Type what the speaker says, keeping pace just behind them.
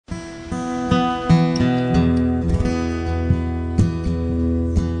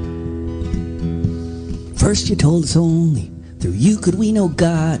First you told us only through you could we know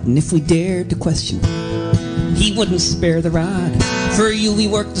God, and if we dared to question, he wouldn't spare the rod. For you we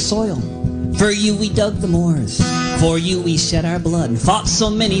worked the soil, for you we dug the moors, for you we shed our blood and fought so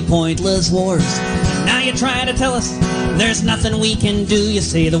many pointless wars. Now you try to tell us there's nothing we can do. You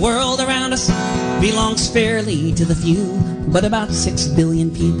say the world around us belongs fairly to the few, but about 6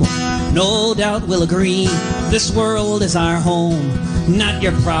 billion people no doubt will agree this world is our home, not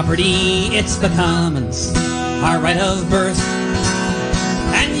your property. It's the commons, our right of birth.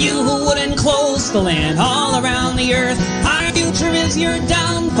 And you who would enclose the land all around the earth, our future is your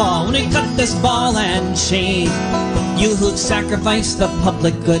downfall when we cut this ball and chain. You who've sacrificed the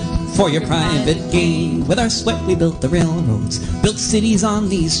public good for your private gain. With our sweat we built the railroads, built cities on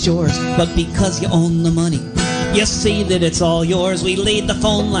these shores, but because you own the money, you say that it's all yours. We laid the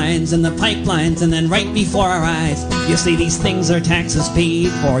phone lines and the pipelines, and then right before our eyes, you say these things are taxes paid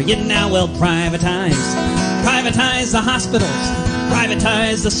for. You now will privatize. Privatize the hospitals,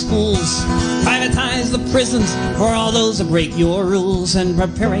 privatize the schools, privatize the prisons for all those who break your rules. And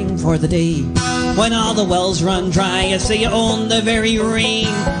preparing for the day when all the wells run dry, you say you own the very rain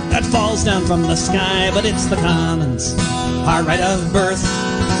that falls down from the sky. But it's the commons, our right of birth.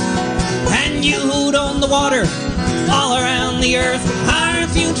 And you who'd own the water all around the earth, our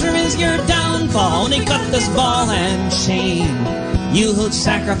future is your downfall when they cut this ball and chain. You who'd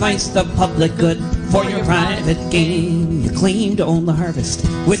sacrifice the public good for your private gain. You claim to own the harvest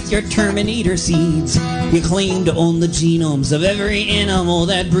with your Terminator seeds. You claim to own the genomes of every animal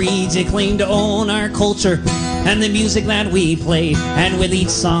that breeds. You claim to own our culture and the music that we play. And with each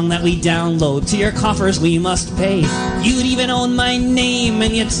song that we download, to your coffers we must pay. You'd even own my name,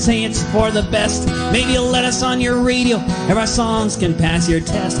 and you'd say it's for the best. Maybe you'll let us on your radio if our songs can pass your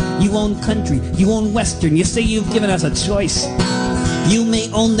test. You own country, you own western, you say you've given us a choice. You may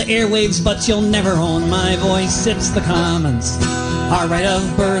own the airwaves, but you'll never own my voice. It's the commons, our right of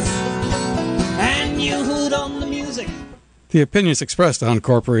birth. And you who'd own the music. The opinions expressed on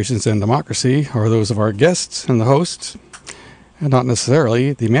Corporations and Democracy are those of our guests and the hosts, and not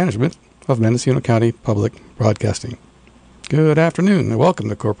necessarily the management of Mendocino County Public Broadcasting. Good afternoon, and welcome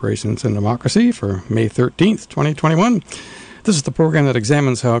to Corporations and Democracy for May 13th, 2021. This is the program that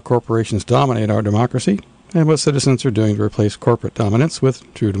examines how corporations dominate our democracy and what citizens are doing to replace corporate dominance with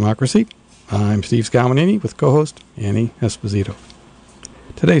true democracy. I'm Steve Scalmanini with co-host Annie Esposito.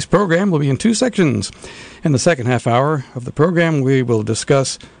 Today's program will be in two sections. In the second half hour of the program, we will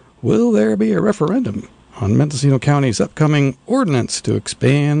discuss, will there be a referendum on Mendocino County's upcoming ordinance to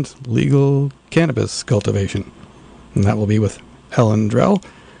expand legal cannabis cultivation? And that will be with Ellen Drell,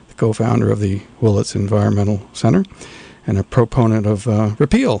 the co-founder of the Willits Environmental Center and a proponent of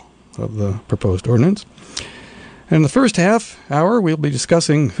repeal of the proposed ordinance. In the first half hour, we'll be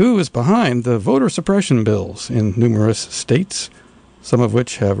discussing who is behind the voter suppression bills in numerous states, some of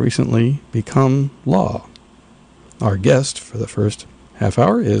which have recently become law. Our guest for the first half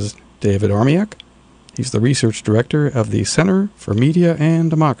hour is David Armiak. He's the research director of the Center for Media and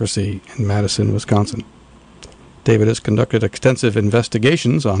Democracy in Madison, Wisconsin. David has conducted extensive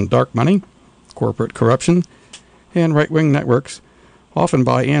investigations on dark money, corporate corruption, and right-wing networks, often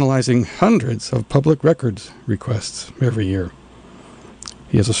by analyzing hundreds of public records requests every year.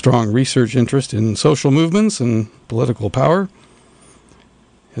 He has a strong research interest in social movements and political power.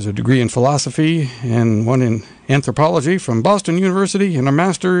 He has a degree in philosophy and one in anthropology from Boston University and a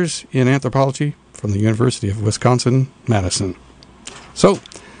master's in anthropology from the University of Wisconsin-Madison. So,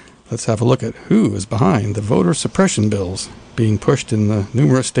 let's have a look at who is behind the voter suppression bills being pushed in the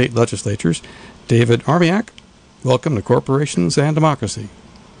numerous state legislatures. David Armiak, welcome to Corporations and Democracy.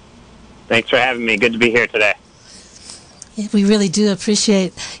 Thanks for having me. Good to be here today. We really do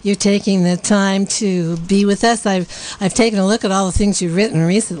appreciate you taking the time to be with us. I've taken a look at all the things you've written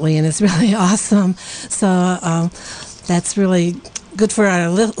recently, and it's really awesome. So that's really good for our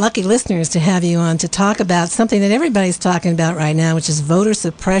lucky listeners to have you on to talk about something that everybody's talking about right now, which is voter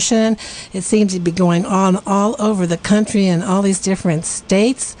suppression. It seems to be going on all over the country in all these different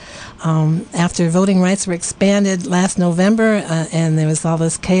states. After voting rights were expanded last November, and there was all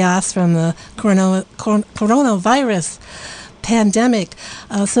this chaos from the coronavirus pandemic.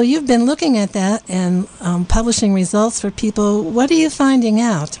 So you've been looking at that and publishing results for people. What are you finding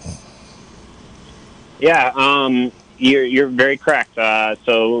out? Yeah, you're very correct.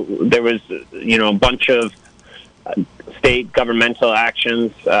 So there was, a bunch of state governmental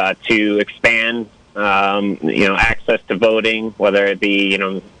actions to expand, access to voting, whether it be,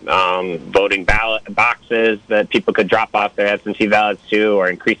 voting ballot boxes that people could drop off their absentee ballots to, or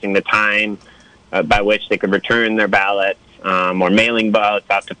increasing the time by which they could return their ballots, or mailing ballots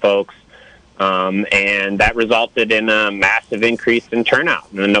out to folks. And that resulted in a massive increase in turnout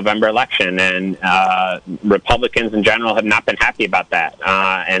in the November election. And Republicans in general have not been happy about that,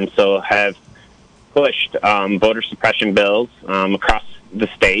 and so have pushed voter suppression bills across the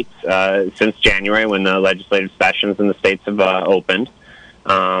states since January, when the legislative sessions in the states have opened.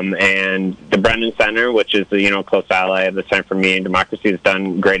 And the Brennan Center, which is a close ally of the Center for Media and Democracy, has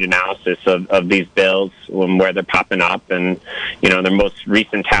done great analysis of these bills and where they're popping up. And their most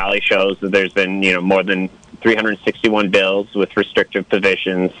recent tally shows that there's been more than 361 bills with restrictive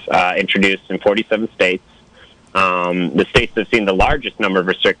provisions introduced in 47 states. The states that have seen the largest number of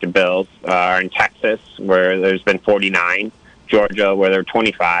restrictive bills are in Texas, where there's been 49, Georgia, where there are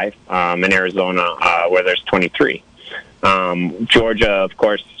 25, and Arizona, where there's 23. Georgia, of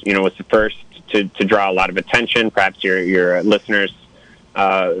course, was the first to draw a lot of attention. Perhaps your listeners,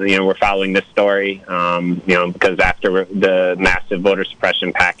 were following this story, because after the massive voter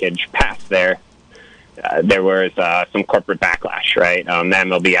suppression package passed there was some corporate backlash, right? The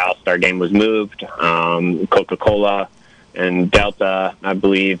MLB All-Star Game was moved. Coca-Cola and Delta, I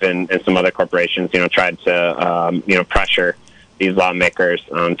believe, and some other corporations, tried to, pressure these lawmakers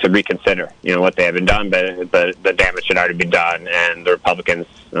to reconsider, what they haven't done, but the damage had already been done, and the Republicans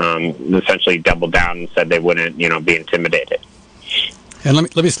essentially doubled down and said they wouldn't, be intimidated. And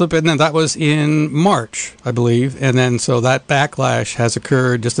let me slip in, and that was in March, I believe, and then so that backlash has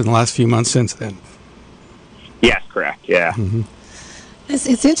occurred just in the last few months since then. Yes, correct. Yeah. Mm-hmm.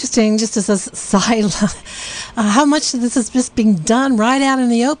 It's interesting, just as a side, how much of this is just being done right out in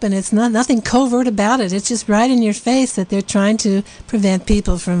the open. It's nothing covert about it. It's just right in your face that they're trying to prevent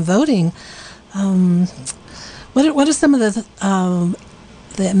people from voting. What are some of the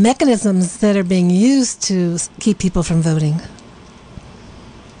mechanisms that are being used to keep people from voting?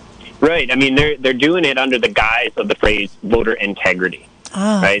 Right. I mean, they're doing it under the guise of the phrase voter integrity.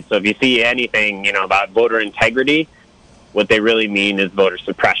 Right. So if you see anything, about voter integrity, what they really mean is voter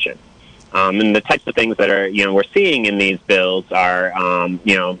suppression. And the types of things that are, we're seeing in these bills are,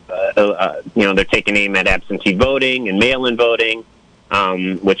 they're taking aim at absentee voting and mail-in voting,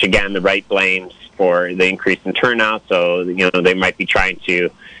 which again, the right blames for the increase in turnout. So, they might be trying to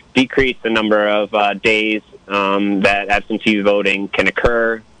decrease the number of days that absentee voting can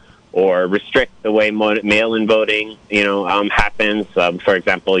occur, or restrict the way mail-in voting, happens. For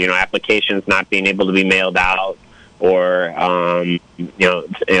example, applications not being able to be mailed out, or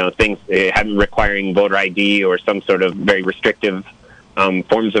things requiring voter ID or some sort of very restrictive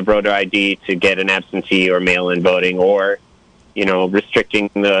forms of voter ID to get an absentee or mail-in voting, or restricting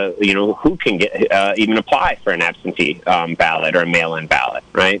the who can get even apply for an absentee ballot or a mail-in ballot,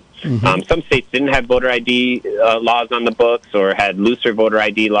 right? Mm-hmm. Some states didn't have voter ID laws on the books, or had looser voter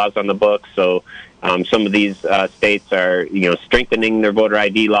ID laws on the books. So some of these states are strengthening their voter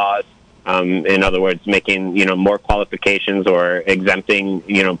ID laws. In other words, making more qualifications or exempting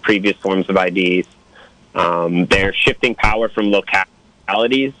previous forms of IDs. They're shifting power from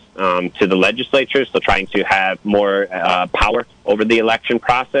localities to the legislature, so trying to have more power over the election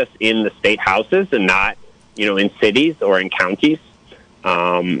process in the state houses and not in cities or in counties.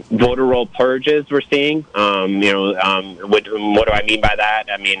 Voter roll purges we're seeing. What do I mean by that?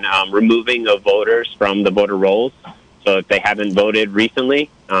 I mean removing of voters from the voter rolls. So if they haven't voted recently,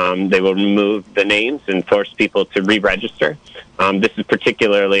 they will remove the names and force people to re-register. This is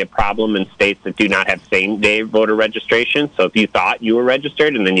particularly a problem in states that do not have same-day voter registration. So if you thought you were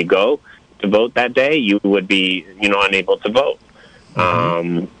registered and then you go to vote that day, you would be, unable to vote.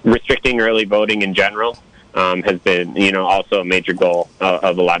 Restricting early voting in general has been, also a major goal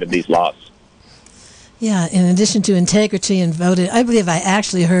of a lot of these laws. Yeah, in addition to integrity in voting, I believe I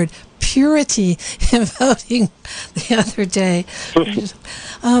actually heard purity in voting the other day.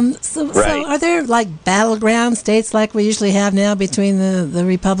 So are there like battleground states like we usually have now between the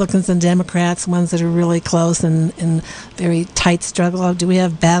Republicans and Democrats, ones that are really close and very tight struggle? Do we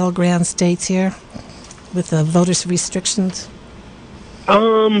have battleground states here with the voters' restrictions?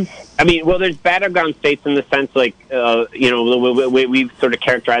 There's battleground states in the sense, like, we've sort of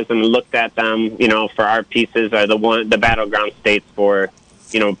characterized them and looked at them, for our pieces are the battleground states for,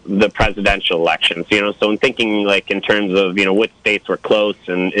 the presidential elections, so in thinking, like, in terms of, which states were close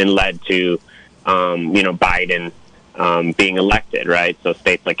and led to, Biden being elected, right? So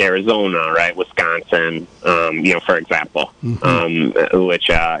states like Arizona, right, Wisconsin, for example, which,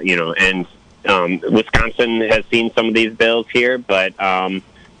 Wisconsin has seen some of these bills here, but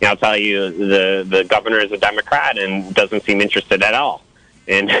I'll tell you, the governor is a Democrat and doesn't seem interested at all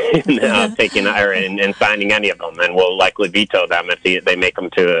in taking or in signing any of them, and will likely veto them if they make them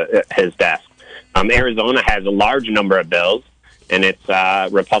to his desk. Arizona has a large number of bills and it's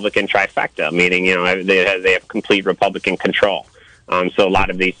Republican trifecta, meaning they have complete Republican control. So a lot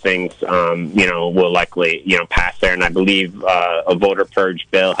of these things, will likely pass there, and I believe a voter purge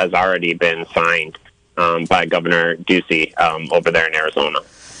bill has already been signed by Governor Ducey over there in Arizona.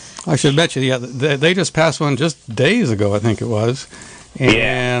 I should bet you, they just passed one just days ago, I think it was.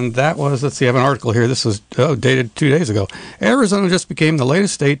 And that was, let's see, I have an article here. This was dated 2 days ago. Arizona just became the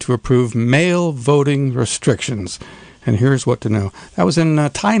latest state to approve mail voting restrictions. And here's what to know. That was in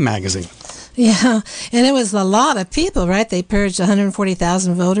Time magazine. Yeah, and it was a lot of people, right? They purged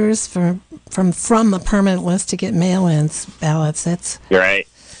 140,000 voters from a permanent list to get mail-in ballots. You're right.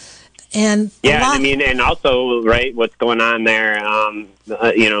 And and also, right, what's going on there,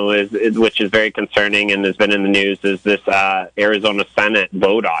 is which is very concerning and has been in the news, is this Arizona Senate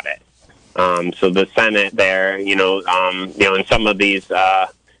vote audit. So the Senate there, and some of these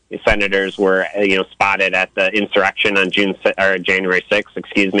senators were, spotted at the insurrection on January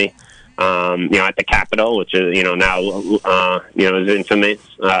 6th, at the Capitol, which is, now, is infamous.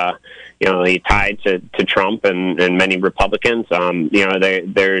 He tied to Trump and many Republicans.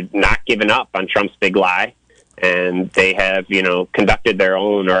 They're not giving up on Trump's big lie, and they have, conducted their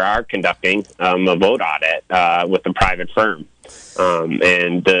own, or are conducting, a vote audit with a private firm.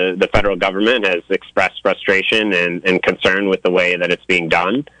 And the federal government has expressed frustration and concern with the way that it's being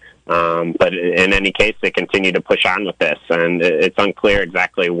done. But in any case, they continue to push on with this, and it's unclear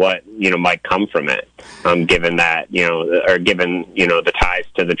exactly what might come from it, given that given the ties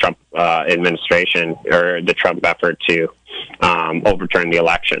to the Trump administration or the Trump effort to overturn the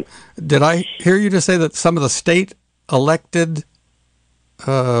election. Did I hear you just say that some of the state elected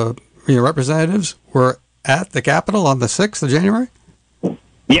representatives were at the Capitol on the 6th of January?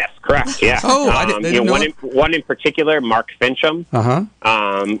 Yes, correct. Yeah. Oh, I didn't know. One in particular, Mark Fincham,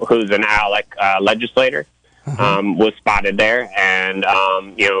 who's an ALEC legislator, was spotted there, and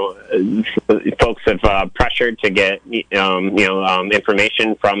folks have pressured to get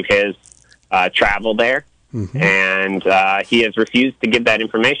information from his travel there, and he has refused to give that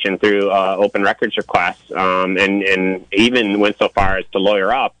information through open records requests, and even went so far as to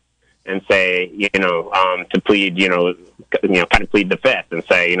lawyer up and say, to plead, kind of plead the fifth and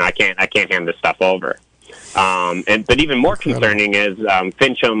say, I can't hand this stuff over. But even more concerning is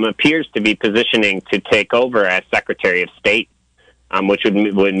Fincham appears to be positioning to take over as Secretary of State, which would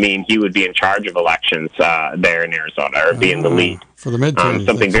mean he would be in charge of elections there in Arizona, or be in the lead for the midterms.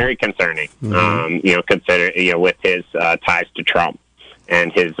 Something very concerning, consider with his ties to Trump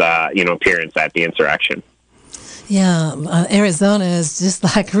and his appearance at the insurrection. Yeah, Arizona is just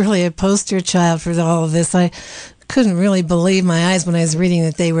like really a poster child for all of this. I couldn't really believe my eyes when I was reading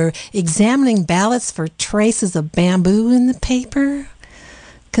that they were examining ballots for traces of bamboo in the paper.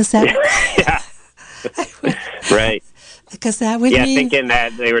 Because that, right. Because that would mean, thinking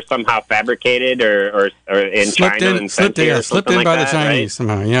that they were somehow fabricated or in China and slipped in by the Chinese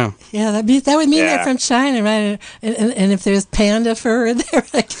somehow. Yeah. Yeah, that would mean they're from China, right? And if there's panda fur in there,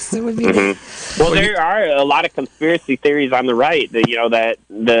 I guess it would be. Well, there are a lot of conspiracy theories on the right that that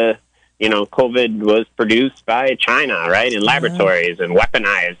the COVID was produced by China, right, in laboratories and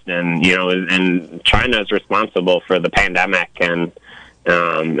weaponized, and and China is responsible for the pandemic, and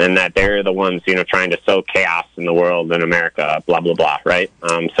that they're the ones trying to sow chaos in the world and America, blah blah blah, right?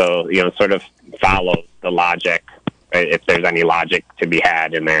 So sort of follows the logic, if there's any logic to be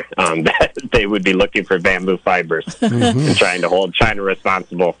had in there, that they would be looking for bamboo fibers and trying to hold China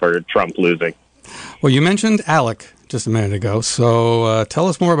responsible for Trump losing. Well, you mentioned ALEC just a minute ago, so tell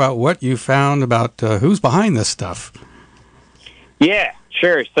us more about what you found about who's behind this stuff. Yeah,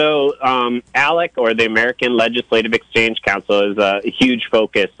 sure. So ALEC, or the American Legislative Exchange Council, is a huge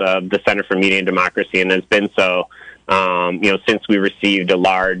focus of the Center for Media and Democracy, and has been so since we received a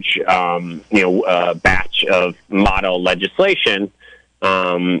large batch of model legislation.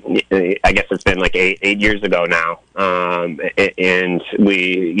 I guess it's been like eight years ago now, and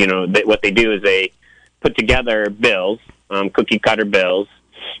we what they do is they put together bills, cookie cutter bills,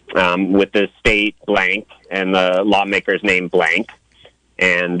 with the state blank and the lawmaker's name blank,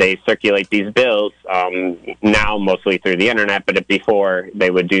 and they circulate these bills now mostly through the internet, but before they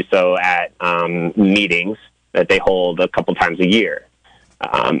would do so at meetings that they hold a couple times a year.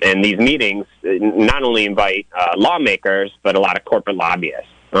 And these meetings not only invite lawmakers, but a lot of corporate lobbyists.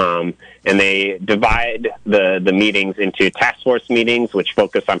 And they divide the meetings into task force meetings, which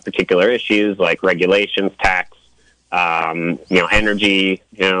focus on particular issues like regulations, tax, energy,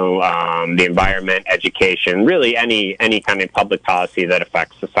 the environment, education, really any kind of public policy that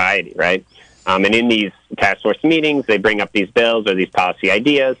affects society, right? And in these task force meetings, they bring up these bills or these policy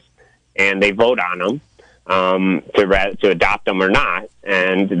ideas, and they vote on them. to adopt them or not,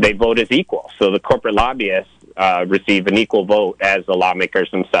 and they vote as equal. So the corporate lobbyists receive an equal vote as the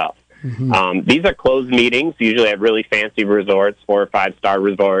lawmakers themselves. Mm-hmm. These are closed meetings, usually at really fancy resorts, 4 or 5 star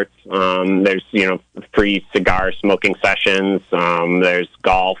resorts. There's, free cigar smoking sessions. There's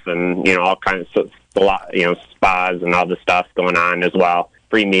golf and, all kinds of, spas and all this stuff going on as well.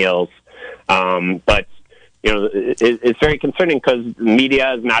 Free meals. But, it's very concerning because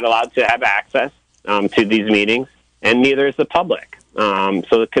media is not allowed to have access to these meetings, and neither is the public.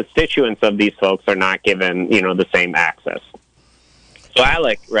 So the constituents of these folks are not given, the same access. So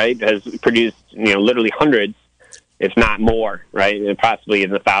ALEC, right, has produced, literally hundreds, if not more, right, and possibly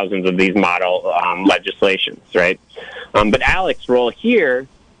in the thousands of these model legislations, right? But ALEC's role here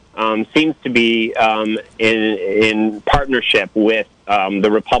seems to be in partnership with the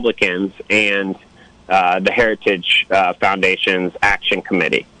Republicans and the Heritage Foundation's Action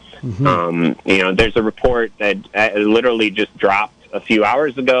Committee. Mm-hmm. There's a report that literally just dropped a few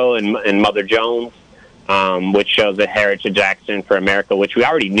hours ago in Mother Jones, which shows that Heritage Action for America, which we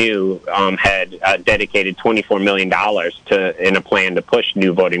already knew had dedicated $24 million in a plan to push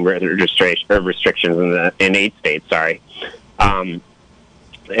new voting registration or restrictions in 8 states. But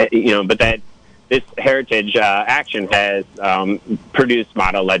that this Heritage Action has produced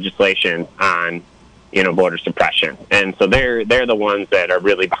model legislation on voter suppression, and so they're the ones that are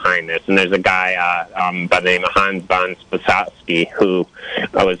really behind this. And there's a guy by the name of Hans von Spassky, who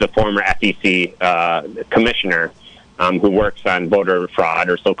was a former FEC commissioner who works on voter fraud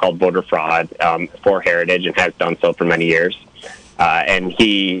or so-called voter fraud for Heritage and has done so for many years. And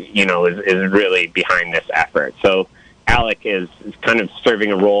he, is really behind this effort. So ALEC is kind of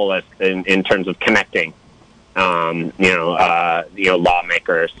serving a role as in terms of connecting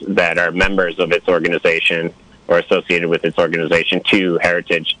lawmakers that are members of its organization or associated with its organization to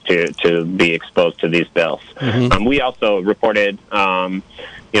Heritage to be exposed to these bills. Mm-hmm. We also reported,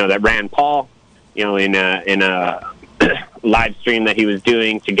 that Rand Paul, in a live stream that he was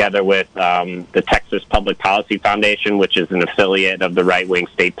doing together with the Texas Public Policy Foundation, which is an affiliate of the right-wing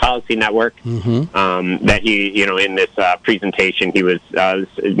State Policy Network, mm-hmm. That he, in this presentation, he was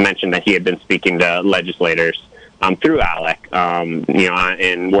mentioned that he had been speaking to legislators through ALEC,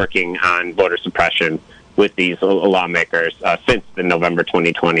 and working on voter suppression with these lawmakers since the November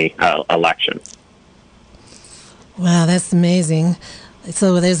 2020 election. Wow, that's amazing.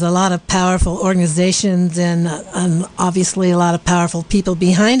 So there's a lot of powerful organizations and obviously a lot of powerful people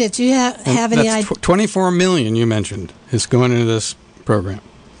behind it. Do you have any idea? 24 million you mentioned is going into this program.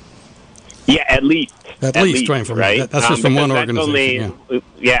 Yeah, at least 24 million. Right? That's just from one organization.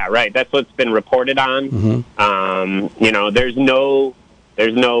 Right. That's what's been reported on. Mm-hmm.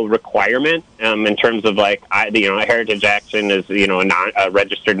 There's no requirement in terms of Heritage Action is a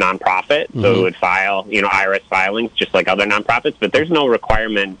registered nonprofit, mm-hmm. so it would file IRS filings just like other nonprofits. But there's no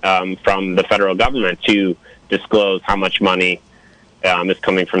requirement from the federal government to disclose how much money is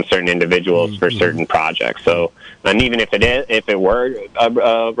coming from certain individuals mm-hmm. for certain projects. So, and even if it were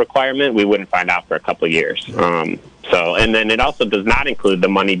a requirement, we wouldn't find out for a couple of years. And then it also does not include the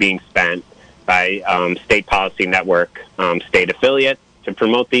money being spent by State Policy Network state affiliates to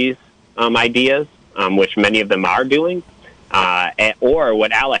promote these ideas, which many of them are doing, or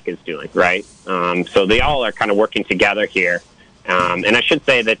what ALEC is doing, right? So they all are kind of working together here. And I should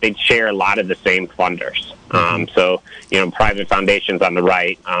say that they share a lot of the same funders. So, private foundations on the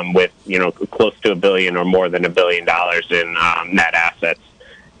right with, close to $1 billion or more than $1 billion in net assets,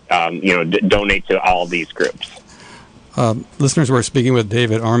 donate to all these groups. Listeners, we're speaking with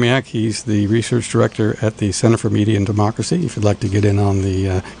David Armiak. He's the research director at the Center for Media and Democracy. If you'd like to get in on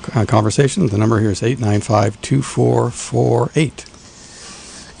the conversation, the number here is 895-2448.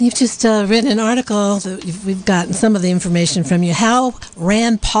 You've just written an article that we've gotten some of the information from you, how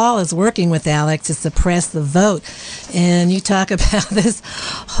Rand Paul is working with ALEC to suppress the vote. And you talk about this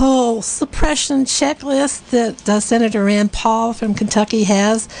whole suppression checklist that Senator Rand Paul from Kentucky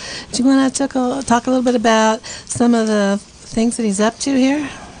has. Do you want to talk a little bit about some of the things that he's up to here?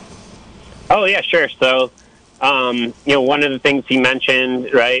 Oh, yeah, sure. So, one of the things he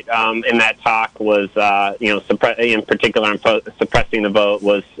mentioned, right, in that talk was, in particular on suppressing the vote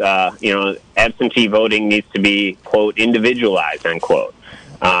was, absentee voting needs to be, quote, individualized, unquote.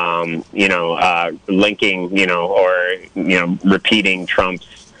 Linking, or repeating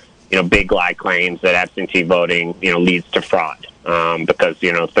Trump's, big lie claims that absentee voting, leads to fraud. Because,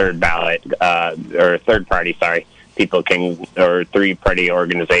 third party, people can, or 3-party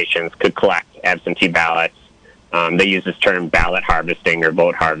organizations could collect absentee ballots. They use this term ballot harvesting or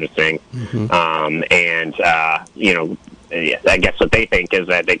vote harvesting. Mm-hmm. I guess what they think is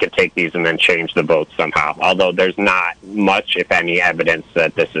that they could take these and then change the vote somehow. Although there's not much, if any, evidence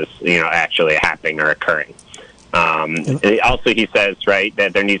that this is actually happening or occurring. Also, he says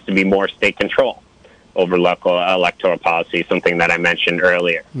that there needs to be more state control over local electoral policy, something that I mentioned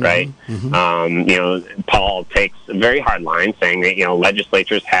earlier, right? Paul takes a very hard line saying that,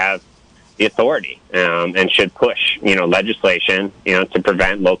 legislatures have the authority and should push, legislation, to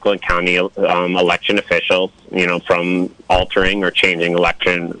prevent local and county election officials, from altering or changing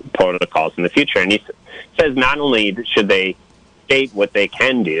election protocols in the future. And he says not only should they state what they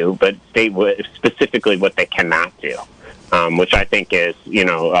can do, but state specifically what they cannot do, which I think is,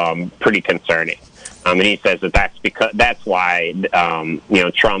 pretty concerning. And he says that's why,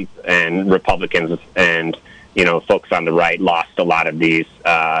 Trump and Republicans and, folks on the right lost a lot of these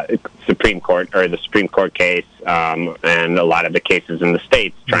the Supreme Court case and a lot of the cases in the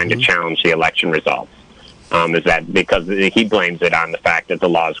states trying to challenge the election results. Is that because he blames it on the fact that the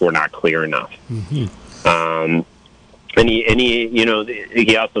laws were not clear enough. And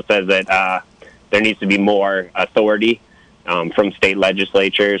he also says that there needs to be more authority from state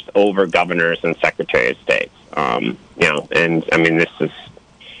legislatures over governors and secretaries of states. And I mean, this is,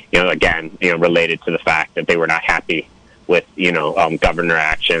 again, related to the fact that they were not happy with, governor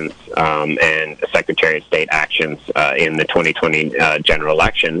actions and secretary of state actions in the 2020 general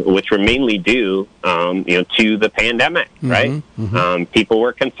election, which were mainly due, to the pandemic, right? People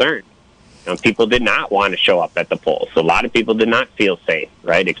were concerned. People did not want to show up at the polls. A lot of people did not feel safe,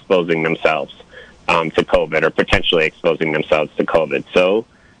 right, exposing themselves to COVID or potentially exposing themselves to COVID. So,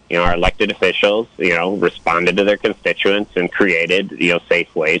 our elected officials, responded to their constituents and created,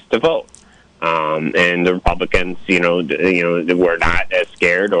 safe ways to vote. And the Republicans, were not as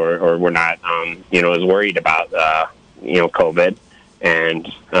scared or were not, as worried about, COVID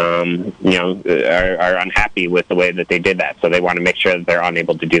and, are unhappy with the way that they did that. So they want to make sure that they're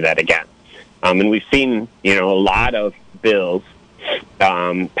unable to do that again. And we've seen, a lot of bills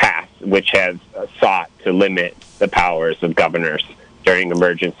pass which have sought to limit the powers of governors during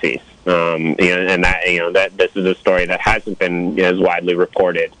emergencies. And that this is a story that hasn't been as widely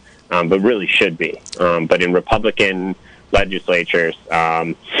reported, but really should be. But in Republican legislatures,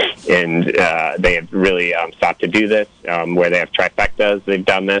 and they have really sought to do this. Where they have trifectas, they've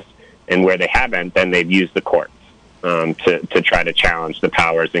done this, and where they haven't, then they've used the courts to try to challenge the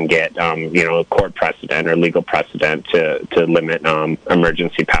powers and get a court precedent or legal precedent to limit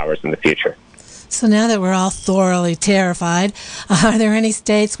emergency powers in the future. So now that we're all thoroughly terrified, are there any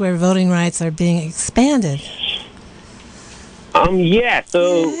states where voting rights are being expanded? It's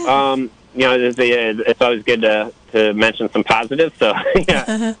always good to mention some positives. So,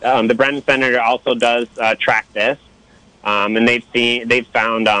 the Brennan Center also does track this, and they've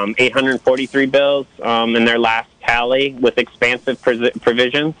found 843 bills in their last tally with expansive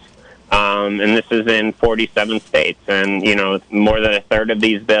provisions, and this is in 47 states. And more than a third of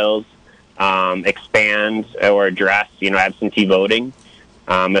these bills expand or address, absentee voting.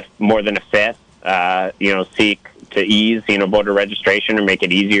 If more than a fifth, seek to ease, voter registration or make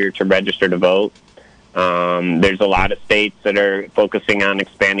it easier to register to vote. There's a lot of states that are focusing on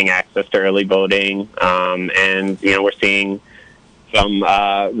expanding access to early voting, and we're seeing some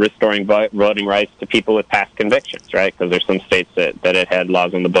restoring voting rights to people with past convictions, right? Because there's some states that it had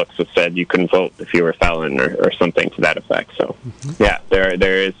laws on the books that said you couldn't vote if you were a felon or something to that effect. So,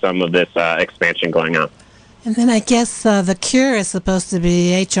 there is some of this expansion going on. And then I guess the cure is supposed to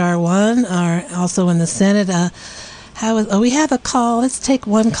be H.R. 1, or also in the Senate. We have a call. Let's take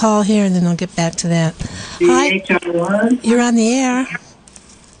one call here, and then I'll get back to that. Hi, H.R. 1. You're on the air.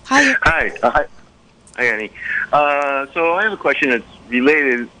 Hi. Hi, Annie. So I have a question that's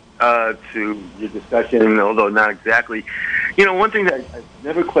related to your discussion, although not exactly. One thing that I've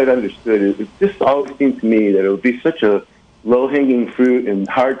never quite understood is it just always seemed to me that it would be such a low-hanging fruit and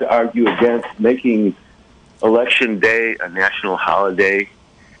hard to argue against making Election Day a national holiday.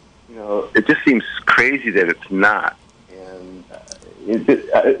 It just seems crazy that it's not. And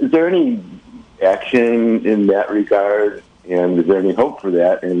is there any action in that regard? And is there any hope for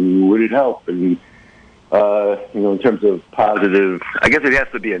that? And would it help? And in terms of positive, I guess it has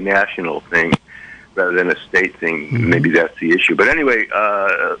to be a national thing rather than a state thing. Mm-hmm. Maybe that's the issue. But anyway,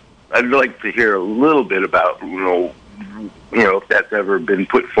 I'd like to hear a little bit about, if that's ever been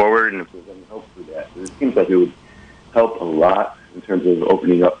put forward and if there's any hope for that. It seems like it would help a lot in terms of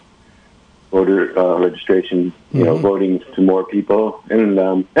opening up voter registration, voting to more people. And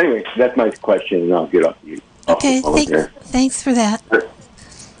anyway, that's my question, and I'll get off you. Okay, thanks for that. Sure.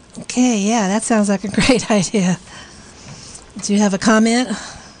 Okay, yeah, that sounds like a great idea. Do you have a comment?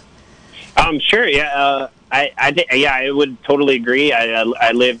 Sure, yeah. I would totally agree.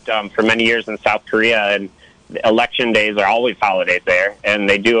 I lived for many years in South Korea, and election days are always holidays there, and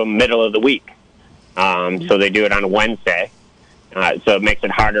they do them middle of the week. So they do it on a Wednesday. So it makes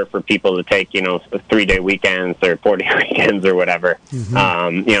it harder for people to take, 3-day weekends or 4-day weekends or whatever.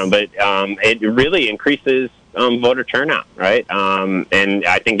 But it really increases voter turnout, right? And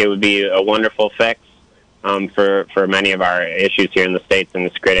I think it would be a wonderful fix for many of our issues here in the States, and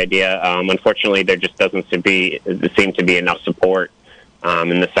it's a great idea. Unfortunately, there just doesn't seem to be enough support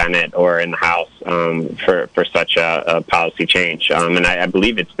in the Senate or in the House for such a policy change. And I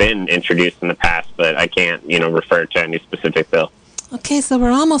believe it's been introduced in the past, but I can't, refer to any specific bill. Okay, so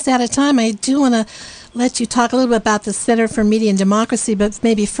we're almost out of time. I do want to let you talk a little bit about the Center for Media and Democracy, but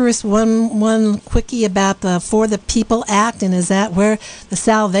maybe first one quickie about the For the People Act, and is that where the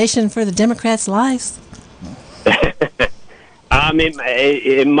salvation for the Democrats lies?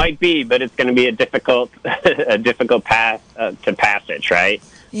 It might be, but it's going to be a difficult path to passage, right?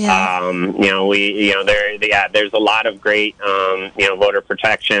 Yeah. There's a lot of great, voter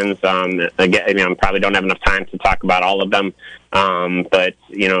protections. Again, probably don't have enough time to talk about all of them. But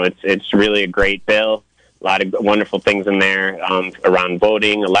it's really a great bill. A lot of wonderful things in there around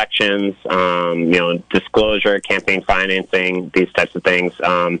voting, elections, disclosure, campaign financing, these types of things.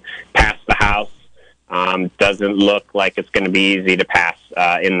 Passed the House. Doesn't look like it's going to be easy to pass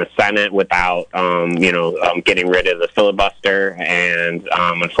in the Senate without, getting rid of the filibuster. And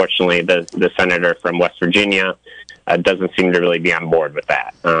unfortunately, the senator from West Virginia doesn't seem to really be on board with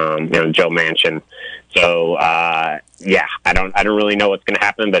that. Joe Manchin. So I don't really know what's going to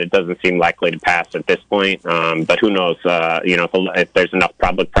happen, but it doesn't seem likely to pass at this point. But who knows? If there's enough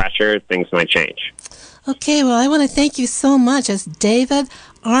public pressure, things might change. Okay, well, I want to thank you so much. As David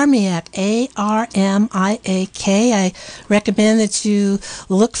Armiak, A-R-M-I-A-K. I recommend that you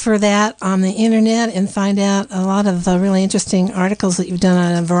look for that on the internet and find out a lot of really interesting articles that you've done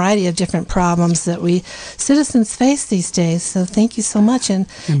on a variety of different problems that we citizens face these days. So thank you so much. And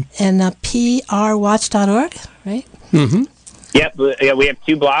prwatch.org, right? Mm-hmm. Yep, we have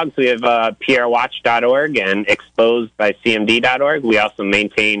two blogs. We have prwatch.org and exposedbycmd.org. We also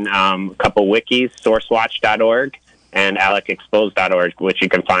maintain a couple wikis, sourcewatch.org and alecexposed.org, which you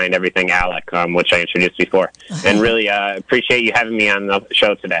can find everything Alec, which I introduced before. And really appreciate you having me on the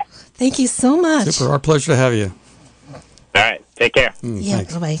show today. Thank you so much. Super, our pleasure to have you. All right, take care. Yeah,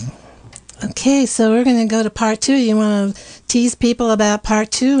 bye-bye. Okay, so we're going to go to part 2. You want to tease people about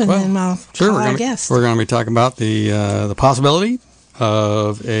part 2, and then I'll call our guest. We're going to be talking about the possibility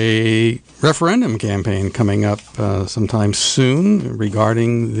of a referendum campaign coming up sometime soon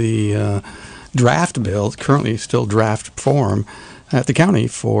regarding the draft bill, currently still draft form, at the county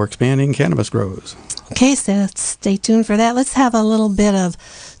for expanding cannabis grows. Okay, so stay tuned for that. Let's have a little bit of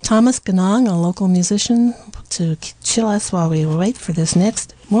Thomas Ganong, a local musician, to chill us while we wait for this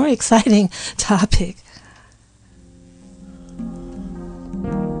next, more exciting topic.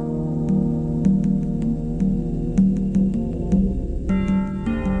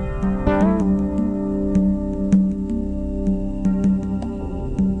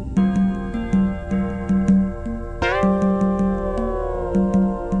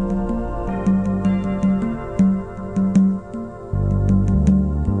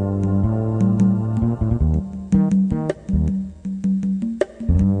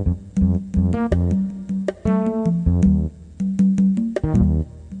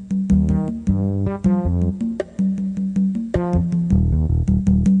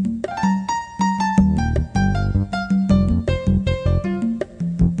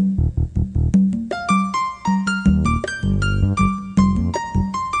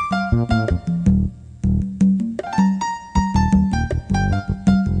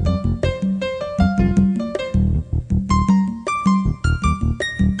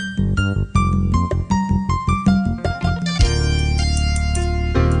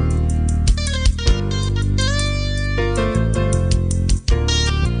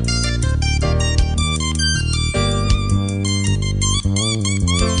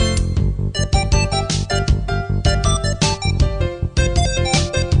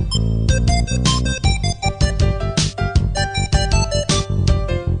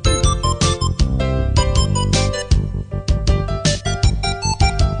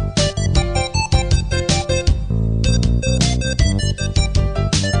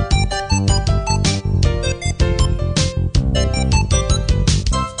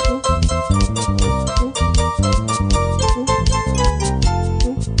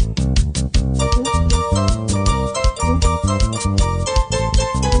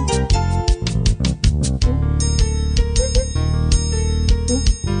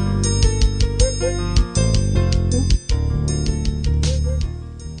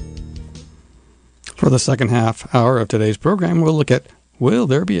 For the second half hour of today's program, we'll look at, will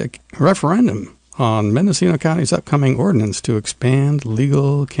there be a referendum on Mendocino County's upcoming ordinance to expand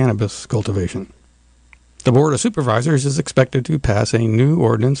legal cannabis cultivation? The Board of Supervisors is expected to pass a new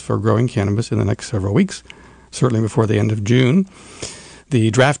ordinance for growing cannabis in the next several weeks, certainly before the end of June. The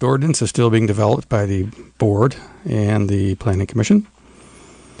draft ordinance is still being developed by the board and the Planning Commission,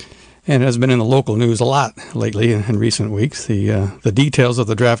 and it has been in the local news a lot lately in recent weeks. The details of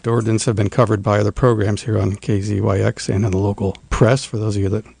the draft ordinance have been covered by other programs here on KZYX and in the local press, for those of you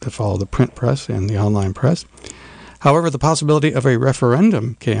that follow the print press and the online press. However, the possibility of a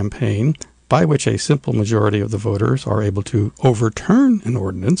referendum campaign by which a simple majority of the voters are able to overturn an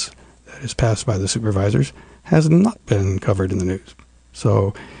ordinance that is passed by the supervisors has not been covered in the news.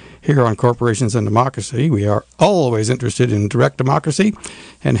 So here on Corporations and Democracy, we are always interested in direct democracy,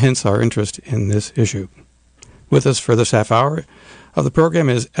 and hence our interest in this issue. With us for this half hour of the program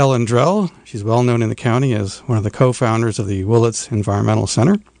is Ellen Drell. She's well known in the county as one of the co-founders of the Willits Environmental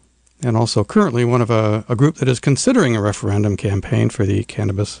Center, and also currently one of a group that is considering a referendum campaign for the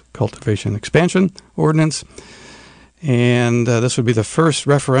Cannabis Cultivation Expansion Ordinance. And this would be the first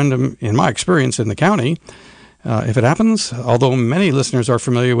referendum, in my experience, in the county. If it happens, although many listeners are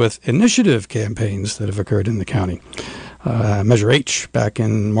familiar with initiative campaigns that have occurred in the county. Measure H, back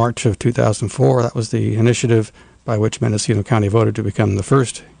in March of 2004, that was the initiative by which Mendocino County voted to become the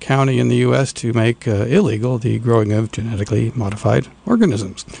first county in the U.S. to make illegal the growing of genetically modified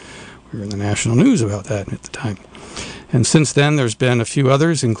organisms. We were in the national news about that at the time. And since then, there's been a few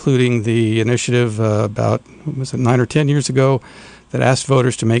others, including the initiative about, 9 or 10 years ago, that asked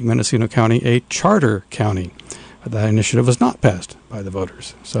voters to make Mendocino County a charter county. But that initiative was not passed by the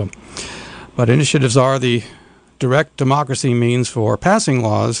voters. But initiatives are the direct democracy means for passing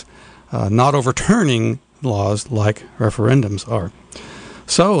laws, not overturning laws like referendums are.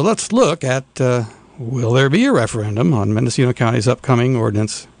 So let's look at, will there be a referendum on Mendocino County's upcoming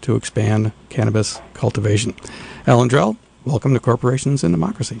ordinance to expand cannabis cultivation? Ellen Drell, welcome to Corporations and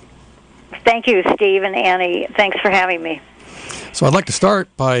Democracy. Thank you, Steve and Annie. Thanks for having me. So I'd like to start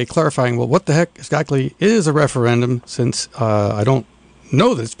by clarifying, well, what the heck exactly is a referendum, since I don't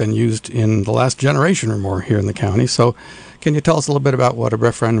know that it's been used in the last generation or more here in the county. So can you tell us a little bit about what a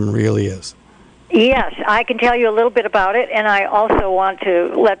referendum really is? Yes, I can tell you a little bit about it, and I also want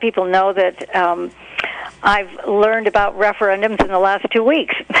to let people know that I've learned about referendums in the last 2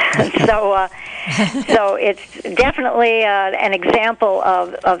 weeks. So it's definitely an example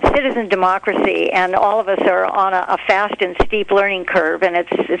of citizen democracy, and all of us are on a fast and steep learning curve, and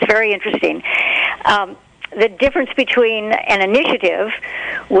it's very interesting. The difference between an initiative,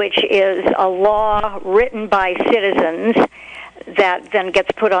 which is a law written by citizens that then gets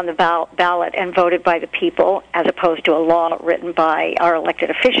put on the ballot and voted by the people, as opposed to a law written by our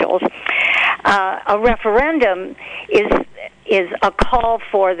elected officials. A referendum is a call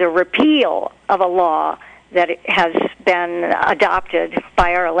for the repeal of a law that has been adopted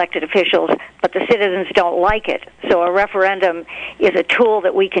by our elected officials, but the citizens don't like it. So a referendum is a tool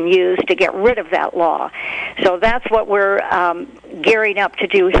that we can use to get rid of that law. So that's what we're gearing up to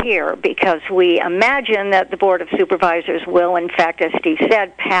do here, because we imagine that the Board of Supervisors will, in fact, as Steve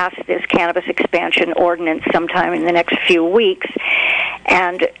said, pass this cannabis expansion ordinance sometime in the next few weeks.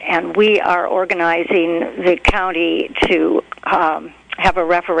 And we are organizing the county to have a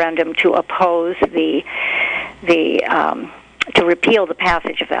referendum to oppose to repeal the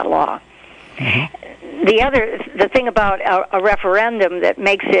passage of that law. Mm-hmm. The thing about a referendum that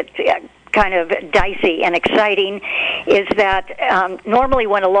makes it kind of dicey and exciting is that normally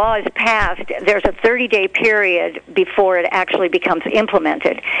when a law is passed, there's a 30-day period before it actually becomes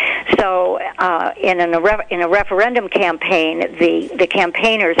implemented. So in a referendum campaign, the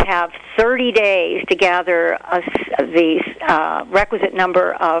campaigners have 30 days to gather the requisite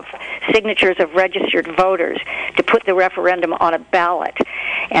number of signatures of registered voters to put the referendum on a ballot.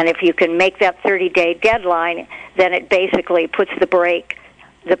 And if you can make that 30-day deadline, then it basically puts the brakes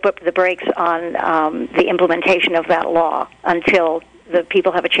on the implementation of that law until the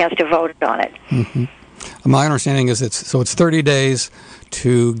people have a chance to vote on it. Mm-hmm. My understanding is it's 30 days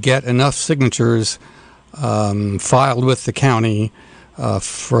to get enough signatures filed with the county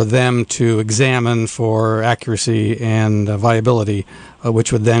for them to examine for accuracy and viability,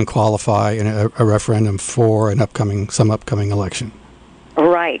 which would then qualify in a referendum for some upcoming election.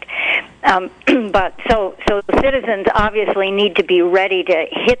 Right. But so the citizens obviously need to be ready to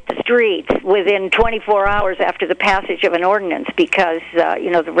hit the streets within 24 hours after the passage of an ordinance, because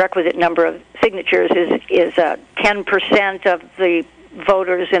the requisite number of signatures is 10% of the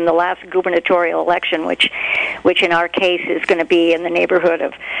voters in the last gubernatorial election, which in our case is going to be in the neighborhood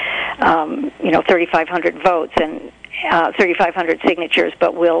of 3,500 votes and 3,500 signatures,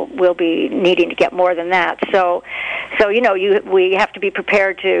 but we'll be needing to get more than that. So we have to be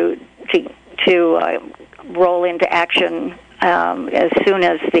prepared to roll into action as soon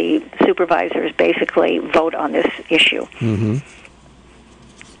as the supervisors basically vote on this issue. Mm-hmm.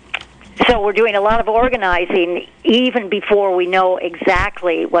 So we're doing a lot of organizing even before we know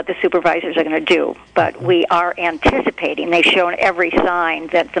exactly what the supervisors are going to do. But we are anticipating. They've shown every sign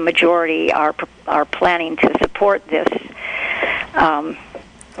that the majority are planning to support this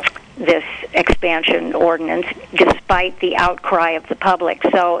this expansion ordinance, despite the outcry of the public.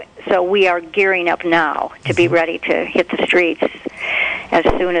 So we are gearing up now to be ready to hit the streets as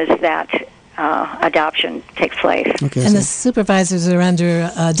soon as that adoption takes place. Okay, and the supervisors are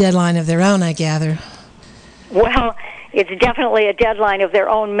under a deadline of their own, I gather. Well, it's definitely a deadline of their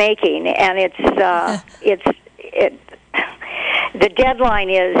own making, and the deadline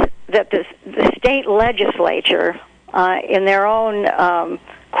is that the state legislature, in their own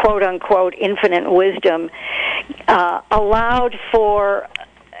quote-unquote infinite wisdom, allowed for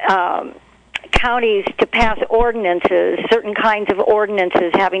counties to pass ordinances, certain kinds of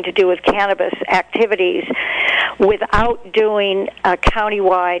ordinances having to do with cannabis activities, without doing a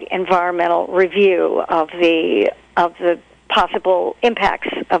countywide environmental review of the possible impacts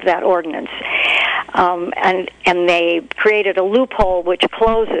of that ordinance. And they created a loophole which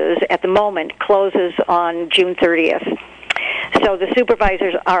closes on June 30th. So the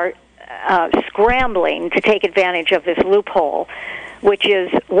supervisors are scrambling to take advantage of this loophole, which is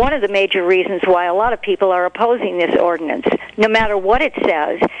one of the major reasons why a lot of people are opposing this ordinance, no matter what it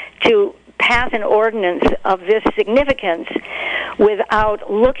says, to pass an ordinance of this significance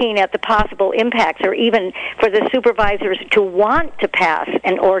without looking at the possible impacts, or even for the supervisors to want to pass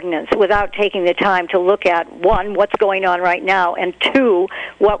an ordinance without taking the time to look at, one, what's going on right now, and two,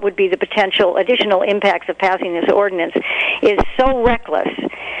 what would be the potential additional impacts of passing this ordinance, is so reckless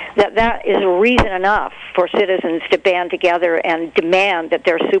that is reason enough for citizens to band together and demand that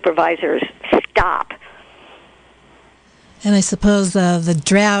their supervisors stop. And I suppose the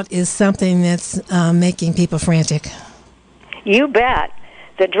drought is something that's making people frantic. You bet.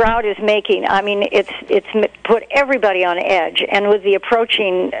 The drought is making, it's put everybody on edge. And with the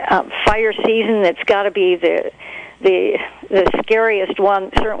approaching fire season, that's got to be the scariest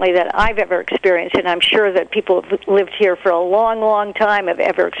one, certainly, that I've ever experienced, and I'm sure that people who've lived here for a long, long time have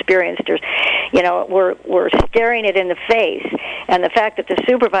ever experienced. We're staring it in the face, and the fact that the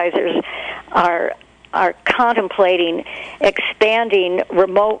supervisors are contemplating expanding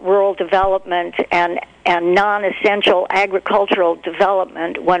remote rural development and non-essential agricultural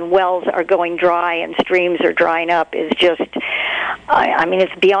development when wells are going dry and streams are drying up is just,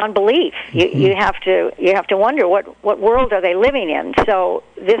 it's beyond belief. You have to wonder what world are they living in. So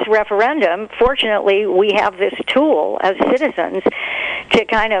this referendum, fortunately, we have this tool as citizens to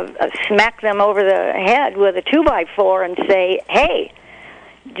kind of smack them over the head with a 2x4 and say, hey,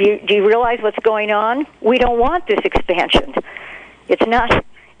 do you realize what's going on? We don't want this expansion.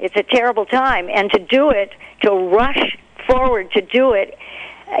 It's a terrible time. And to rush forward to do it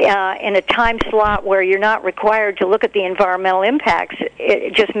in a time slot where you're not required to look at the environmental impacts,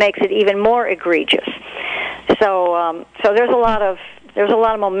 it just makes it even more egregious. So there's a lot of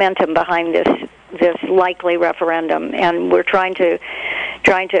momentum behind this likely referendum, and we're trying to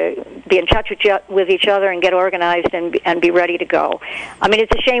be in touch with each other and get organized and be ready to go.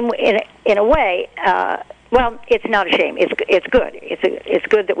 It's a shame in a way. Well, it's not a shame. It's good. It's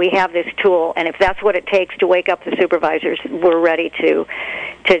good that we have this tool, and if that's what it takes to wake up the supervisors, we're ready to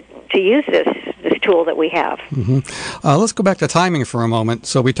use this tool that we have. Mm-hmm. Let's go back to timing for a moment.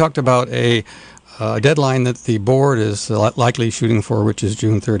 So we talked about a deadline that the board is likely shooting for, which is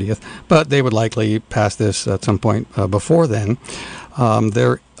June 30th, but they would likely pass this at some point before then.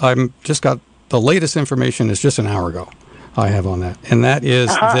 I'm just got the latest information is just an hour ago I have on that, and that is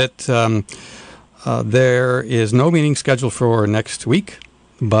that there is no meeting scheduled for next week,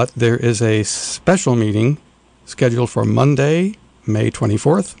 but there is a special meeting scheduled for Monday, May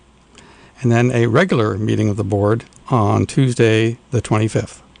 24th, and then a regular meeting of the board on Tuesday, the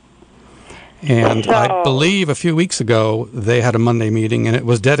 25th. And I believe a few weeks ago they had a Monday meeting, and it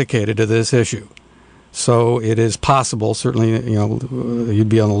was dedicated to this issue. So it is possible, certainly, you'd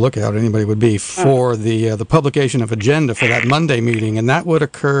be on the lookout, anybody would be, for the publication of agenda for that Monday meeting, and that would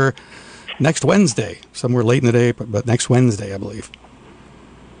occur next Wednesday, somewhere late in the day, but next Wednesday, I believe.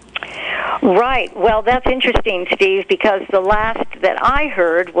 Right. Well, that's interesting, Steve, because the last that I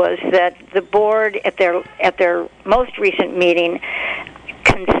heard was that the board at their most recent meeting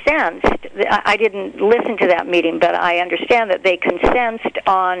consensed I didn't listen to that meeting, but I understand that they consensed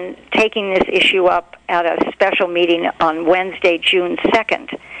on taking this issue up at a special meeting on Wednesday, June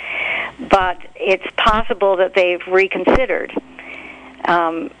 2nd. But it's possible that they've reconsidered.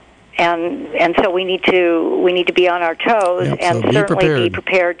 And so we need to be on our toes, Yep, and so certainly be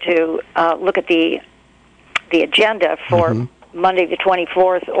prepared to look at the agenda for Monday the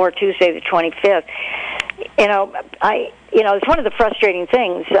 24th or Tuesday the 25th. It's one of the frustrating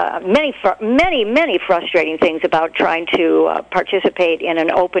things, many frustrating things about trying to participate in an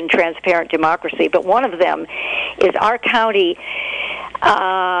open, transparent democracy. But one of them is our county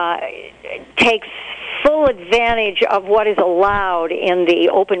takes full advantage of what is allowed in the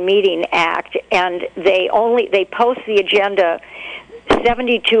Open Meeting Act, and they post the agenda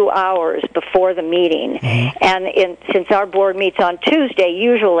 72 hours before the meeting. And since our board meets on Tuesday,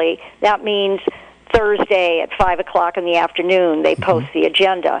 usually that means Thursday at 5 o'clock in the afternoon they post the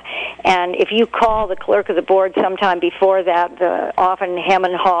agenda. And if you call the clerk of the board sometime before that, often hem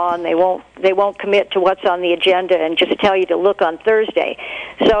and haw, and they won't commit to what's on the agenda and just tell you to look on Thursday.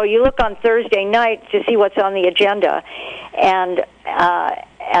 So you look on Thursday night to see what's on the agenda, and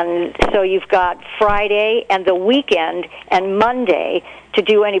so you've got Friday and the weekend and Monday to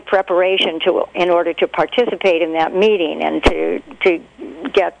do any preparation in order to participate in that meeting and to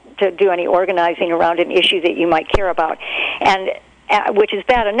do any organizing around an issue that you might care about, and which is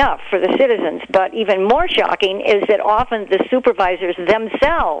bad enough for the citizens. But even more shocking is that often the supervisors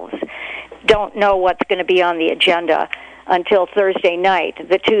themselves don't know what's going to be on the agenda until Thursday night,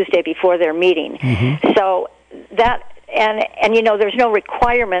 the Tuesday before their meeting. So that. And there's no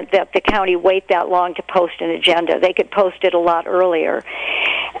requirement that the county wait that long to post an agenda. They could post it a lot earlier.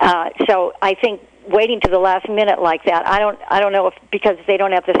 So I think waiting to the last minute like that, I don't know if because they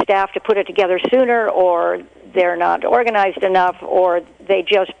don't have the staff to put it together sooner, or they're not organized enough, or they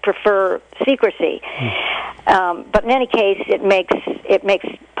just prefer secrecy. But in any case, it makes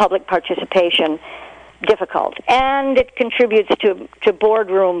public participation difficult, and it contributes to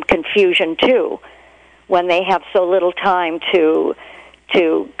boardroom confusion too, when they have so little time to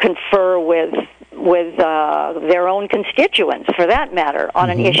confer with their own constituents, for that matter, on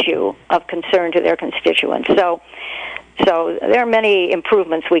an issue of concern to their constituents. So there are many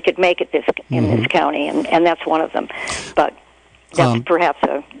improvements we could make in this county, and that's one of them. But that's perhaps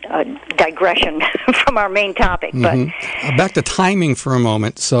a digression from our main topic. But back to timing for a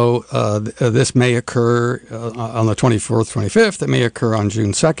moment. So this may occur on the 24th, 25th. It may occur on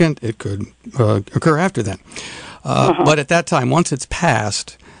June 2nd. It could occur after that. But at that time, once it's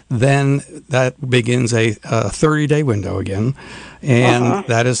passed, then that begins a 30-day window again. And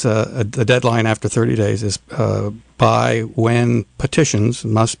that is a deadline after 30 days is by when petitions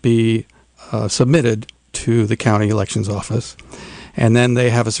must be submitted to the county elections office. And then they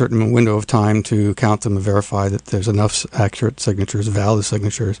have a certain window of time to count them and verify that there's enough accurate signatures, valid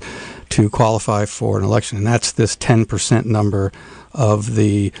signatures, to qualify for an election. And that's this 10% number of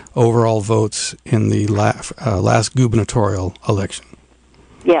the overall votes in the last gubernatorial election.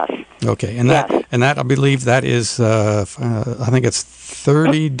 Yes. Okay, and that I believe that is I think it's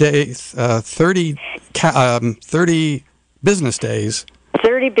 30 days, 30 business days.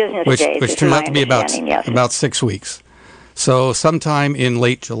 30 business days, which turned out to be about 6 weeks. So sometime in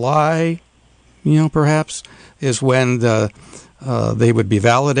late July, perhaps, is when they would be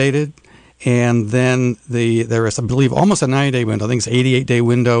validated. And then there is, I believe, almost a 90-day window. I think it's an 88-day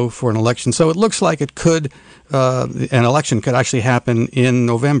window for an election. So it looks like it could, an election could actually happen in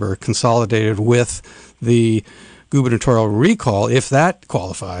November, consolidated with the gubernatorial recall, if that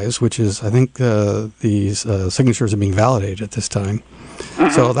qualifies, which is, I think, these signatures are being validated at this time.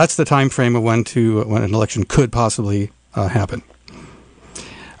 So that's the time frame of when an election could possibly happen.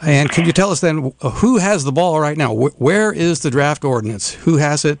 And can you tell us then who has the ball right now? Where is the draft ordinance? Who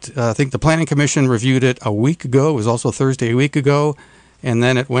has it? I think the Planning Commission reviewed it a week ago. It was also Thursday a week ago. And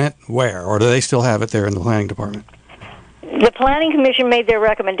then it went where? Or do they still have it there in the Planning Department? The Planning Commission made their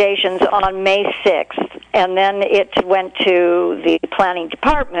recommendations on May 6th, and then it went to the Planning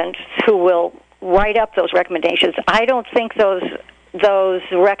Department, who will write up those recommendations. I don't think those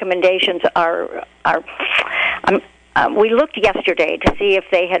recommendations are we looked yesterday to see if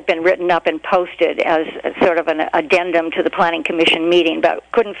they had been written up and posted as sort of an addendum to the Planning Commission meeting, but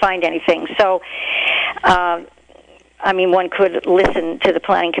couldn't find anything. So, one could listen to the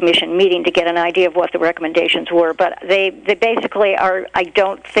Planning Commission meeting to get an idea of what the recommendations were, but they basically are, I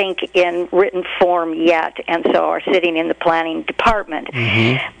don't think, in written form yet, and so are sitting in the Planning Department.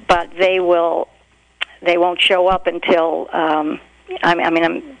 But they won't show up until,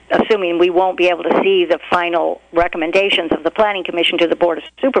 assuming we won't be able to see the final recommendations of the Planning Commission to the Board of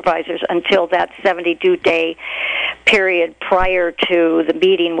Supervisors until that 72-day period prior to the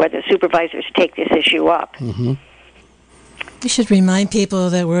meeting where the supervisors take this issue up. Mm-hmm. We should remind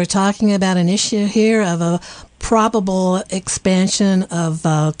people that we're talking about an issue here of a probable expansion of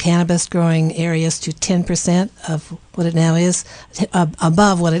cannabis growing areas to 10% of what it now is,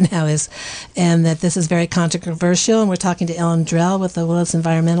 above what it now is, and that this is very controversial. And we're talking to Ellen Drell with the Willis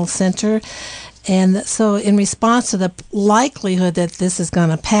Environmental Center. And so in response to the likelihood that this is going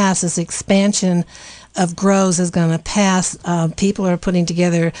to pass, this expansion of grows is going to pass, people are putting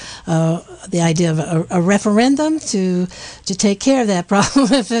together the idea of a referendum to take care of that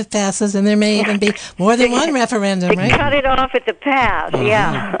problem if it passes, and there may even be more than one referendum, right? Cut it off at the pass,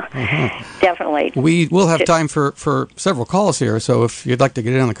 definitely. We will have time for several calls here, so if you'd like to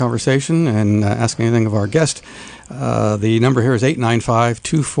get in on the conversation and ask anything of our guest, the number here is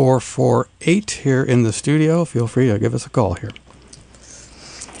 895-2448 here in the studio. Feel free to give us a call here.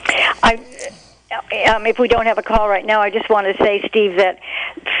 If we don't have a call right now, I just want to say, Steve, that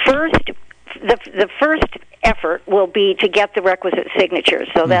the first effort will be to get the requisite signatures.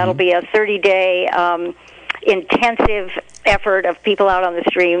 So that'll be a 30-day intensive effort of people out on the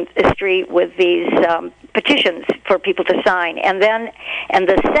street with these petitions for people to sign. And the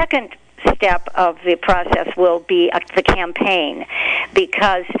second step of the process will be the campaign,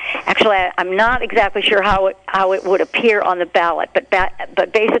 because actually I'm not exactly sure how it would appear on the ballot, but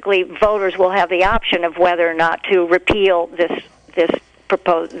basically voters will have the option of whether or not to repeal this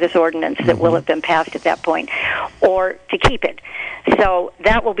ordinance that will have been passed at that point, or to keep it. So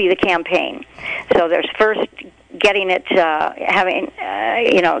that will be the campaign. So there's first getting it getting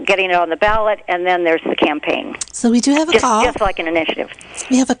it on the ballot, and then there's the campaign. So we do have a call. Just like an initiative.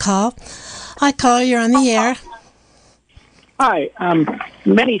 We have a call. Hi, caller. You're on the air. Hi.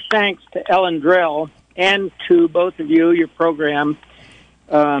 Many thanks to Ellen Drell and to both of you, your program,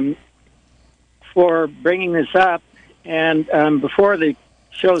 for bringing this up. And before the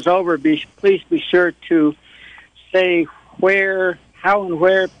show's over, please be sure to say how and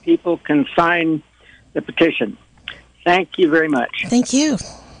where people can sign the petition. Thank you very much. Thank you.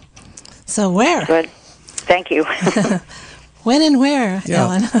 So where? Good. Thank you. When and where,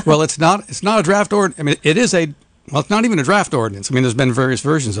 Ellen? Well, it's not a draft ordinance. I mean, it's not even a draft ordinance. I mean, there's been various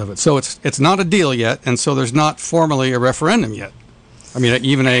versions of it. So it's not a deal yet, and so there's not formally a referendum yet. I mean,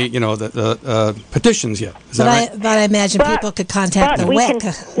 even the petitions yet. Is that right? But I imagine people could contact the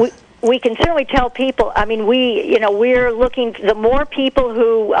WEC. We can certainly tell people. I mean, we're looking. The more people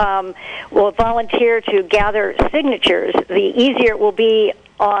who will volunteer to gather signatures, the easier it will be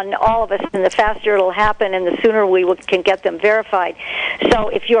on all of us, and the faster it'll happen, and the sooner we can get them verified. So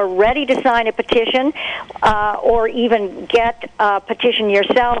if you're ready to sign a petition, or even get a petition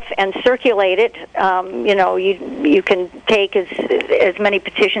yourself and circulate it, you can take as many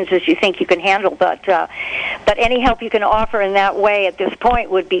petitions as you think you can handle. But any help you can offer in that way at this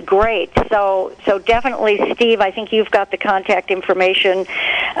point would be great. So definitely, Steve, I think you've got the contact information.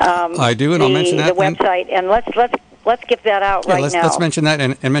 I do, and I'll mention that. The website, and let's give that out right now. Let's mention that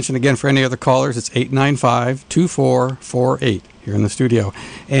and mention again for any other callers. It's 895-2448 here in the studio.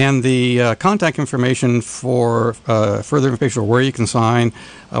 And the contact information for further information where you can sign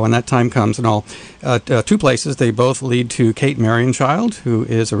when that time comes and all. Two places. They both lead to Kate Marienchild, who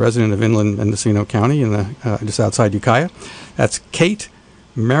is a resident of inland Mendocino County just outside Ukiah. That's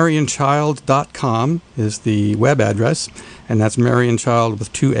KateMarienchild.com is the web address. And that's Marienchild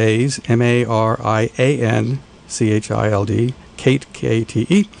with two A's, MarianChild, Kate,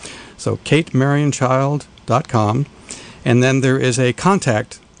 K-A-T-E. So KateMarienchild.com. And then there is a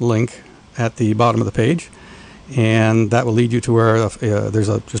contact link at the bottom of the page. And that will lead you to where there's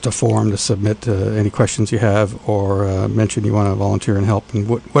just a form to submit any questions you have or mention you want to volunteer and help and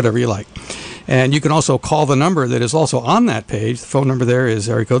whatever you like. And you can also call the number that is also on that page. The phone number there is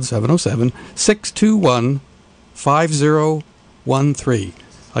area code 707-621-5013.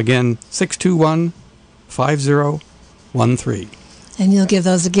 Again, 621-5013. And you'll give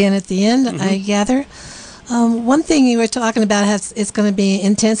those again at the end, I gather. One thing you were talking about, it's going to be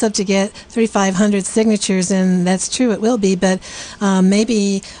intensive to get 3,500 signatures, and that's true, it will be, but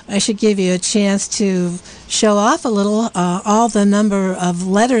maybe I should give you a chance to show off a little all the number of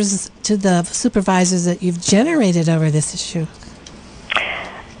letters to the supervisors that you've generated over this issue.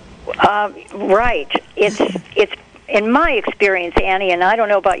 Right. It's in my experience, Annie, and I don't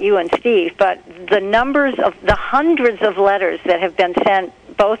know about you and Steve, but the hundreds of letters that have been sent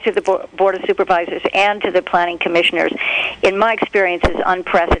both to the Board of Supervisors and to the Planning Commissioners, in my experience, is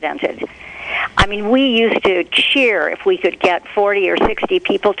unprecedented. I mean, we used to cheer if we could get 40 or 60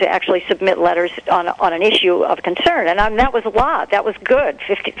 people to actually submit letters on an issue of concern, and that was a lot. That was good,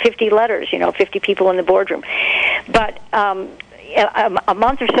 50 letters, 50 people in the boardroom. But a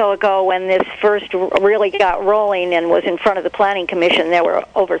month or so ago, when this first really got rolling and was in front of the Planning Commission, there were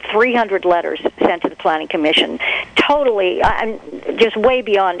over 300 letters sent to the Planning Commission, totally, just way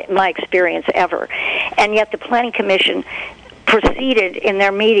beyond my experience ever. And yet the Planning Commission proceeded in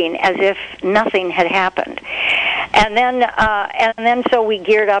their meeting as if nothing had happened. And then so we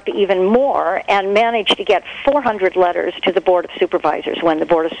geared up even more and managed to get 400 letters to the Board of Supervisors when the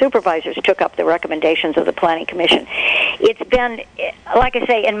Board of Supervisors took up the recommendations of the Planning Commission. It's been, like I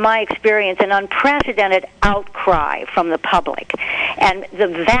say, in my experience, an unprecedented outcry from the public. And the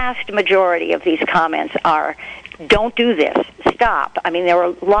vast majority of these comments are, don't do this, stop. I mean, there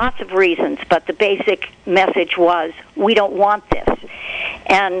were lots of reasons, but the basic message was, we don't want this.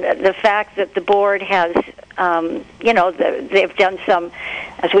 And the fact that the board has, they've done some,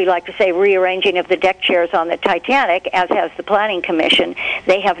 as we like to say, rearranging of the deck chairs on the Titanic, as has the Planning Commission.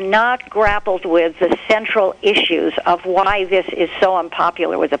 They have not grappled with the central issues of why this is so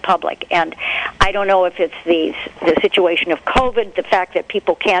unpopular with the public. And I don't know if it's the situation of COVID, the fact that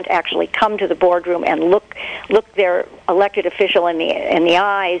people can't actually come to the boardroom and look their elected official in the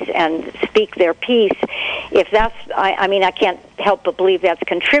eyes and speak their piece. If that's, I can't help but believe that's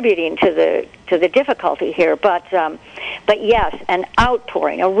contributing to the difficulty here. But yes, an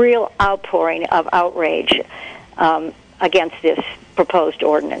outpouring, a real outpouring of outrage against this proposed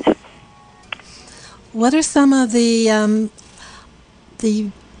ordinance. What are some of the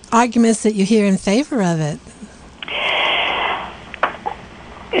arguments that you hear in favor of it?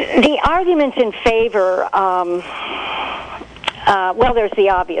 The arguments in favor, well, there's the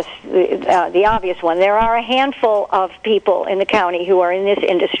obvious one. There are a handful of people in the county who are in this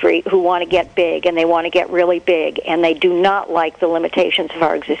industry who want to get big, and they want to get really big, and they do not like the limitations of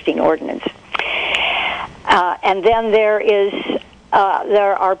our existing ordinance. And then there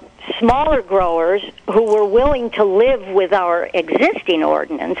are smaller growers who were willing to live with our existing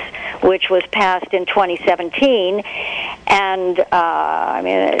ordinance, which was passed in 2017, and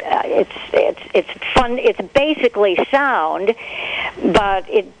it's fun. It's basically sound, but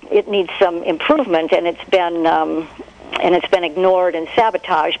it needs some improvement, and it's been ignored and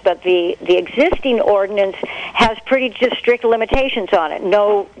sabotaged. But the existing ordinance has pretty just strict limitations on it.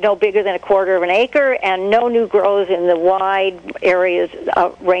 No bigger than a quarter of an acre, and no new grows in the wide areas,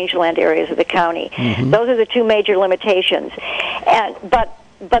 rangeland areas of the county. Mm-hmm. Those are the two major limitations. But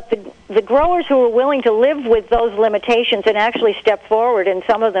the growers who were willing to live with those limitations and actually step forward, and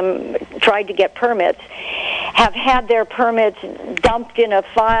some of them tried to get permits, have had their permits dumped in a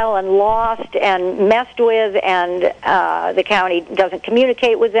file and lost and messed with, and the county doesn't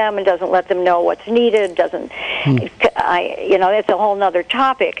communicate with them and doesn't let them know what's needed, it's a whole other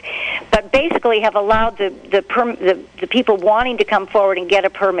topic. But basically have allowed the people wanting to come forward and get a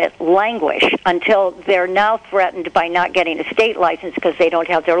permit languish until they're now threatened by not getting a state license because they don't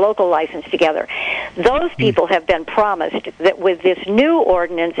have their local license together. Those people have been promised that with this new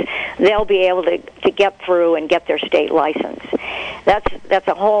ordinance, they'll be able to get through and get their state license. That's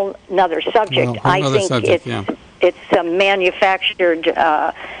a whole nother subject. It's a manufactured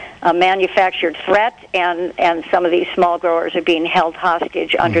threat, and some of these small growers are being held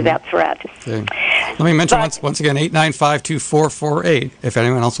hostage under that threat. Okay. Let me mention once again 895-2448 if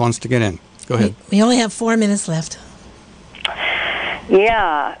anyone else wants to get in. Go ahead. We only have 4 minutes left.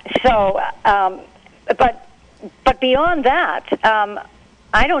 Yeah. So, but beyond that,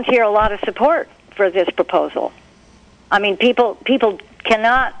 I don't hear a lot of support for this proposal. I mean, people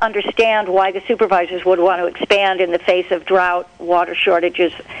cannot understand why the supervisors would want to expand in the face of drought, water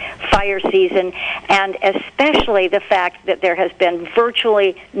shortages, fire season, and especially the fact that there has been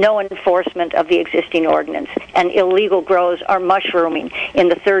virtually no enforcement of the existing ordinance, and illegal grows are mushrooming in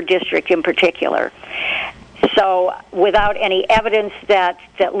the 3rd District in particular. So without any evidence that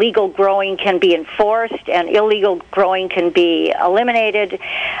legal growing can be enforced and illegal growing can be eliminated,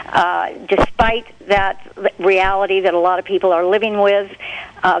 despite that reality that a lot of people are living with,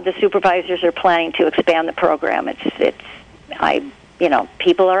 the supervisors are planning to expand the program.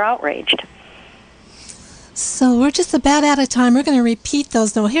 People are outraged. So we're just about out of time. We're going to repeat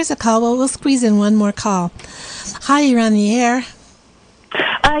those. No, here's a call. Well, we'll squeeze in one more call. Hi, you're on the air.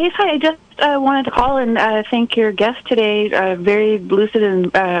 Yes, hi. I just wanted to call and thank your guest today. Very lucid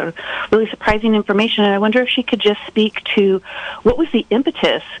and really surprising information. And I wonder if she could just speak to what was the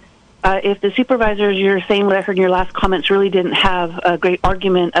impetus. If the supervisors, you're saying what I heard in your last comments, really didn't have a great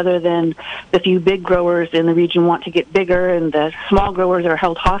argument other than the few big growers in the region want to get bigger and the small growers are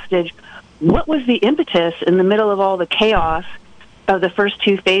held hostage, what was the impetus in the middle of all the chaos of the first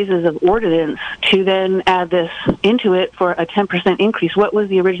two phases of ordinance to then add this into it for a 10% increase? What was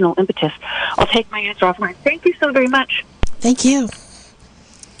the original impetus? I'll take my answer offline. Thank you so very much. Thank you.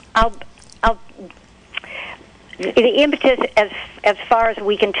 The impetus, as far as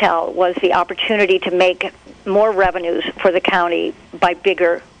we can tell, was the opportunity to make more revenues for the county by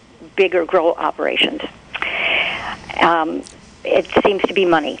bigger grow operations. It seems to be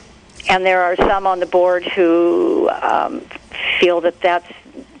money. And there are some on the board who feel that that's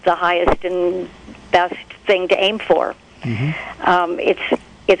the highest and best thing to aim for. Mm-hmm.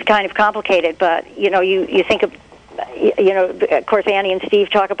 It's kind of complicated, but you think of course, Annie and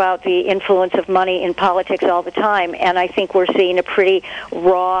Steve talk about the influence of money in politics all the time, and I think we're seeing a pretty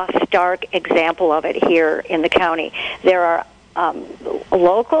raw, stark example of it here in the county. There are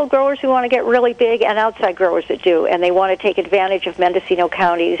local growers who want to get really big and outside growers that do, and they want to take advantage of Mendocino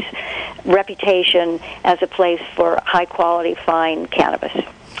County's reputation as a place for high-quality, fine cannabis.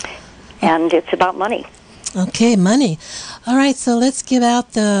 And it's about money. Okay, money. All right, so let's give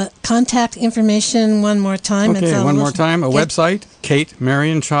out the contact information one more time. Okay, one more time. Website,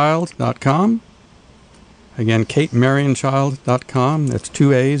 KateMarionChild.com. Again, KateMarionChild.com. That's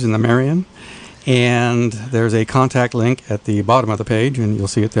 2 A's in the Marion. And there's a contact link at the bottom of the page, and you'll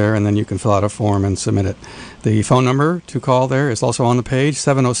see it there, and then you can fill out a form and submit it. The phone number to call there is also on the page,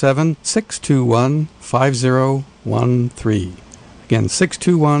 707-621-5013. Again,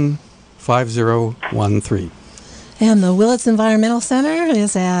 621-5013. And the Willits Environmental Center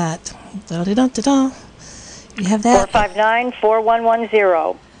is at, you have that?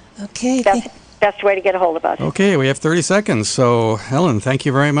 459-4110. Okay. Best way to get a hold of us. Okay, we have 30 seconds. So, Helen, thank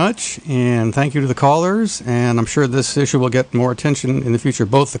you very much, and thank you to the callers. And I'm sure this issue will get more attention in the future,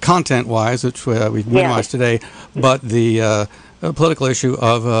 both the content-wise, which we've minimized today, but the political issue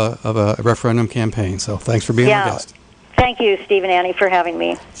of a referendum campaign. So, thanks for being our guest. Thank you, Steve and Annie, for having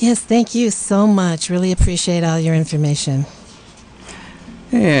me. Yes, thank you so much. Really appreciate all your information.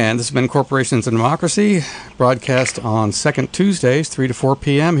 And this has been Corporations and Democracy, broadcast on second Tuesdays, 3 to 4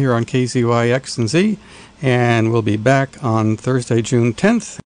 p.m. here on KZYX and Z. And we'll be back on Thursday, June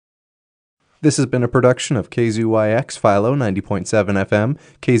 10th. This has been a production of KZYX Philo 90.7 FM,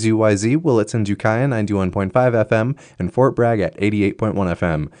 KZYZ Willits and Ukiah 91.5 FM, and Fort Bragg at 88.1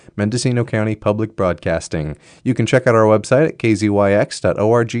 FM, Mendocino County Public Broadcasting. You can check out our website at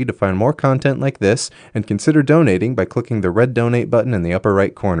kzyx.org to find more content like this, and consider donating by clicking the red donate button in the upper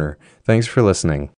right corner. Thanks for listening.